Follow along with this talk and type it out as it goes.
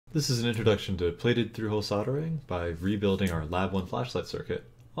This is an introduction to plated through hole soldering by rebuilding our Lab 1 flashlight circuit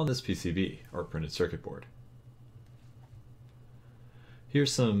on this PCB, or printed circuit board.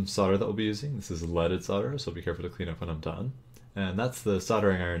 Here's some solder that we'll be using. This is leaded solder, so be careful to clean up when I'm done. And that's the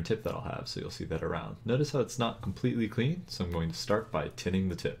soldering iron tip that I'll have, so you'll see that around. Notice how it's not completely clean, so I'm going to start by tinning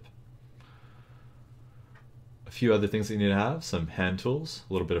the tip. A few other things that you need to have: some hand tools,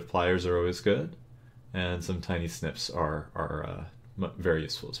 a little bit of pliers are always good, and some tiny snips are very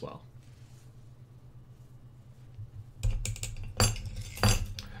useful as well.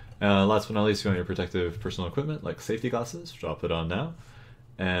 Last but not least, you want your protective personal equipment like safety glasses, which I'll put on now.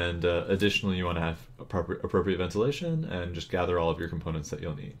 And additionally, you want to have appropriate ventilation and just gather all of your components that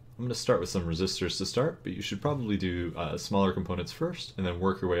you'll need. I'm going to start with some resistors to start, but you should probably do smaller components first and then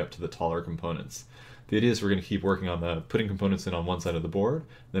work your way up to the taller components. The idea is we're going to keep working on putting components in on one side of the board,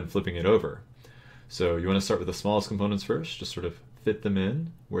 then flipping it over. So you want to start with the smallest components first, just sort of fit them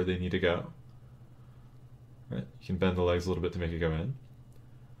in where they need to go. Right? You can bend the legs a little bit to make it go in.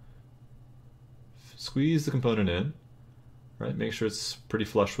 Squeeze the component in, right? Make sure it's pretty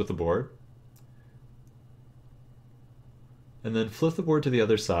flush with the board. And then flip the board to the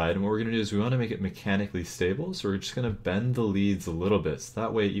other side, and what we're going to do is we want to make it mechanically stable, so we're just going to bend the leads a little bit, so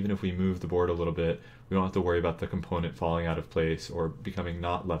that way even if we move the board a little bit, we don't have to worry about the component falling out of place or becoming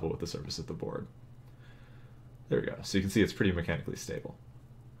not level with the surface of the board. There we go. So you can see it's pretty mechanically stable.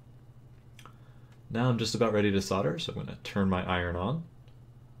 Now I'm just about ready to solder, so I'm going to turn my iron on.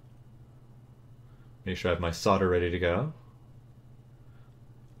 Make sure I have my solder ready to go.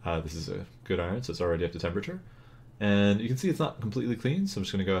 This is a good iron, so it's already up to temperature. And you can see it's not completely clean, so I'm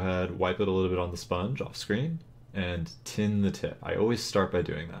just going to go ahead, wipe it a little bit on the sponge off screen, and tin the tip. I always start by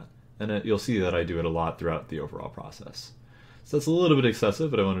doing that. And you'll see that I do it a lot throughout the overall process. So that's a little bit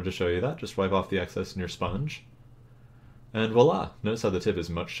excessive, but I wanted to show you that. Just wipe off the excess in your sponge. And voila! Notice how the tip is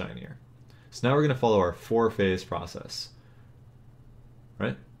much shinier. So now we're going to follow our four-phase process.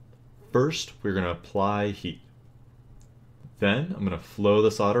 Right? First, we're going to apply heat. Then, I'm going to flow the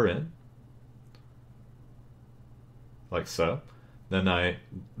solder in, like so. Then I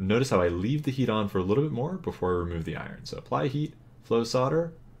notice how I leave the heat on for a little bit more before I remove the iron. So apply heat, flow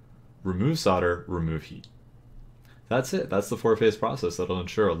solder, remove heat. That's it. That's the four-phase process that'll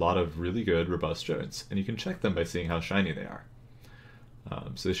ensure a lot of really good, robust joints. And you can check them by seeing how shiny they are.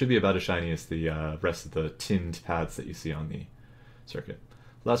 So they should be about as shiny as the rest of the tinned pads that you see on the circuit.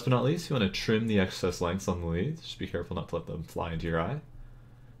 Last but not least, you want to trim the excess lengths on the leads. Just be careful not to let them fly into your eye.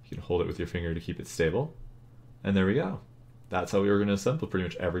 You can hold it with your finger to keep it stable. And there we go. That's how we were going to assemble pretty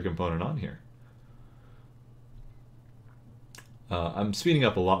much every component on here. I'm speeding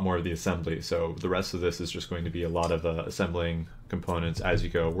up a lot more of the assembly, so the rest of this is just going to be a lot of assembling components as you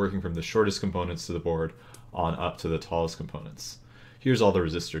go, working from the shortest components to the board on up to the tallest components. Here's all the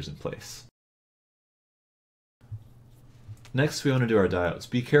resistors in place. Next, we want to do our diodes.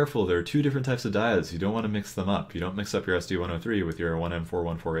 Be careful, there are two different types of diodes. You don't want to mix them up. You don't mix up your SD103 with your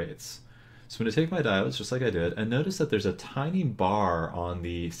 1M4148s. So I'm going to take my diodes, just like I did, and notice that there's a tiny bar on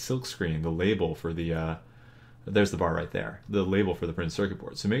the silk screen, the label for the, there's the bar right there, the label for the printed circuit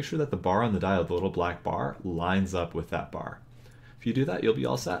board. So make sure that the bar on the diode, the little black bar, lines up with that bar. If you do that, you'll be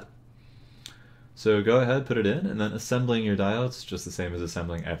all set. So go ahead, put it in, and then assembling your diodes, just the same as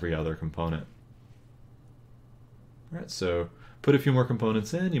assembling every other component. All right, so put a few more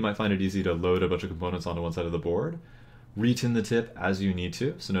components in. You might find it easy to load a bunch of components onto one side of the board. Retin the tip as you need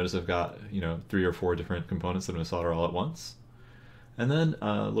to. So notice I've got 3 or 4 different components that I'm going to solder all at once. And then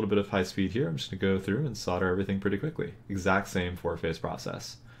a little bit of high speed here. I'm just going to go through and solder everything pretty quickly. Exact same four-phase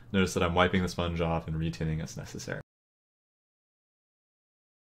process. Notice that I'm wiping the sponge off and retinning as necessary.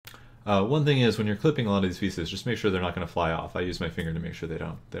 One thing is, when you're clipping a lot of these pieces, just make sure they're not going to fly off. I use my finger to make sure they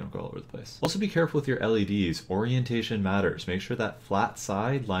don't go all over the place. Also be careful with your LEDs. Orientation matters. Make sure that flat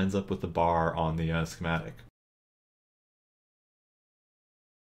side lines up with the bar on the schematic.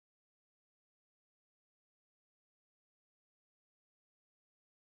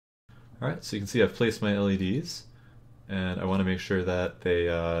 Alright, so you can see I've placed my LEDs, and I want to make sure that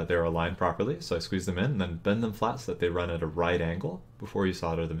they're aligned properly, so I squeeze them in and then bend them flat so that they run at a right angle before you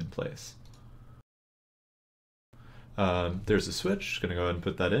solder them in place. There's a switch, just going to go ahead and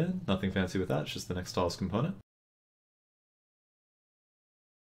put that in. Nothing fancy with that, it's just the next tallest component.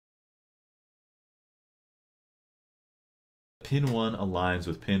 Pin 1 aligns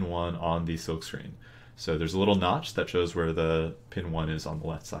with pin 1 on the silk screen. So there's a little notch that shows where the pin 1 is on the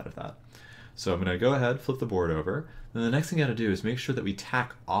left side of that. So I'm going to go ahead, flip the board over. Then the next thing I got to do is make sure that we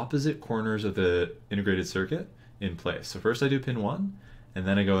tack opposite corners of the integrated circuit in place. So first I do pin 1, and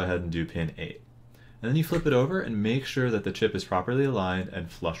then I go ahead and do pin 8. And then you flip it over and make sure that the chip is properly aligned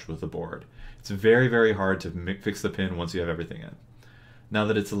and flush with the board. It's very, very hard to fix the pin once you have everything in. Now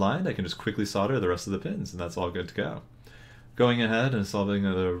that it's aligned, I can just quickly solder the rest of the pins, and that's all good to go. Going ahead and solving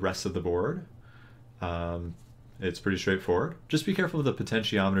the rest of the board, it's pretty straightforward. Just be careful with the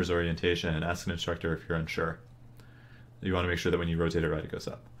potentiometer's orientation and ask an instructor if you're unsure. You want to make sure that when you rotate it right, it goes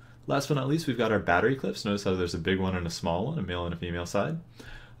up. Last but not least, we've got our battery clips. Notice how there's a big one and a small one, a male and a female side.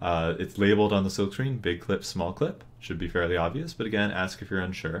 It's labeled on the silkscreen, big clip, small clip. Should be fairly obvious, but again, ask if you're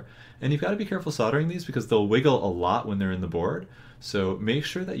unsure. And you've got to be careful soldering these because they'll wiggle a lot when they're in the board. So make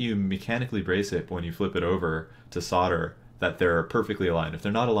sure that you mechanically brace it when you flip it over to solder, that they're perfectly aligned. If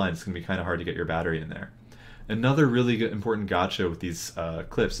they're not aligned, it's going to be kind of hard to get your battery in there. Another really good, important gotcha with these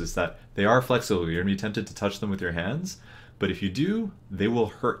clips is that they are flexible. You're going to be tempted to touch them with your hands, but if you do, they will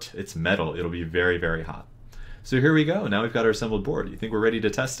hurt. It's metal. It'll be very, very hot. So here we go. Now we've got our assembled board. You think we're ready to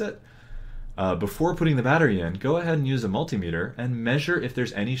test it? Before putting the battery in, go ahead and use a multimeter and measure if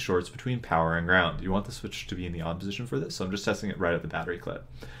there's any shorts between power and ground. You want the switch to be in the on position for this, so I'm just testing it right at the battery clip.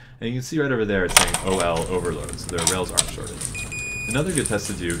 And you can see right over there it's saying OL overload, so the rails aren't shorted. Another good test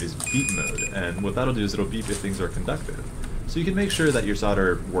to do is beep mode, and what that'll do is it'll beep if things are conductive. So you can make sure that your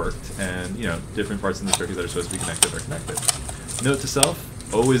solder worked and, different parts in the circuit that are supposed to be connected are connected. Note to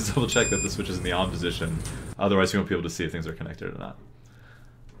self, always double check that the switch is in the on position, otherwise you won't be able to see if things are connected or not.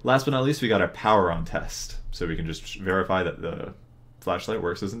 Last but not least, we got our power on test, so we can just verify that the flashlight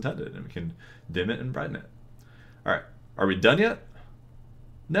works as intended, and we can dim it and brighten it. Alright, are we done yet?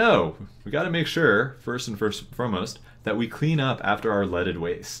 No! We gotta make sure, first and foremost, that we clean up after our leaded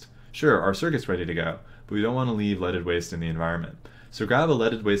waste. Sure, our circuit's ready to go, but we don't want to leave leaded waste in the environment. So grab a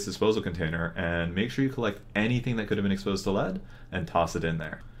leaded waste disposal container and make sure you collect anything that could have been exposed to lead and toss it in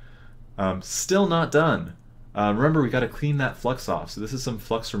there. Still not done. Remember, we got to clean that flux off. So this is some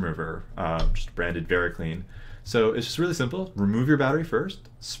flux remover, just branded Very Clean. So it's just really simple. Remove your battery first,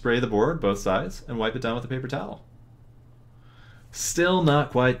 spray the board, both sides, and wipe it down with a paper towel. Still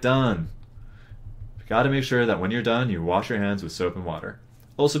not quite done. You got to make sure that when you're done, you wash your hands with soap and water.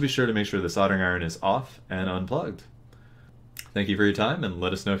 Also be sure to make sure the soldering iron is off and unplugged. Thank you for your time, and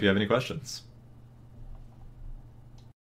let us know if you have any questions.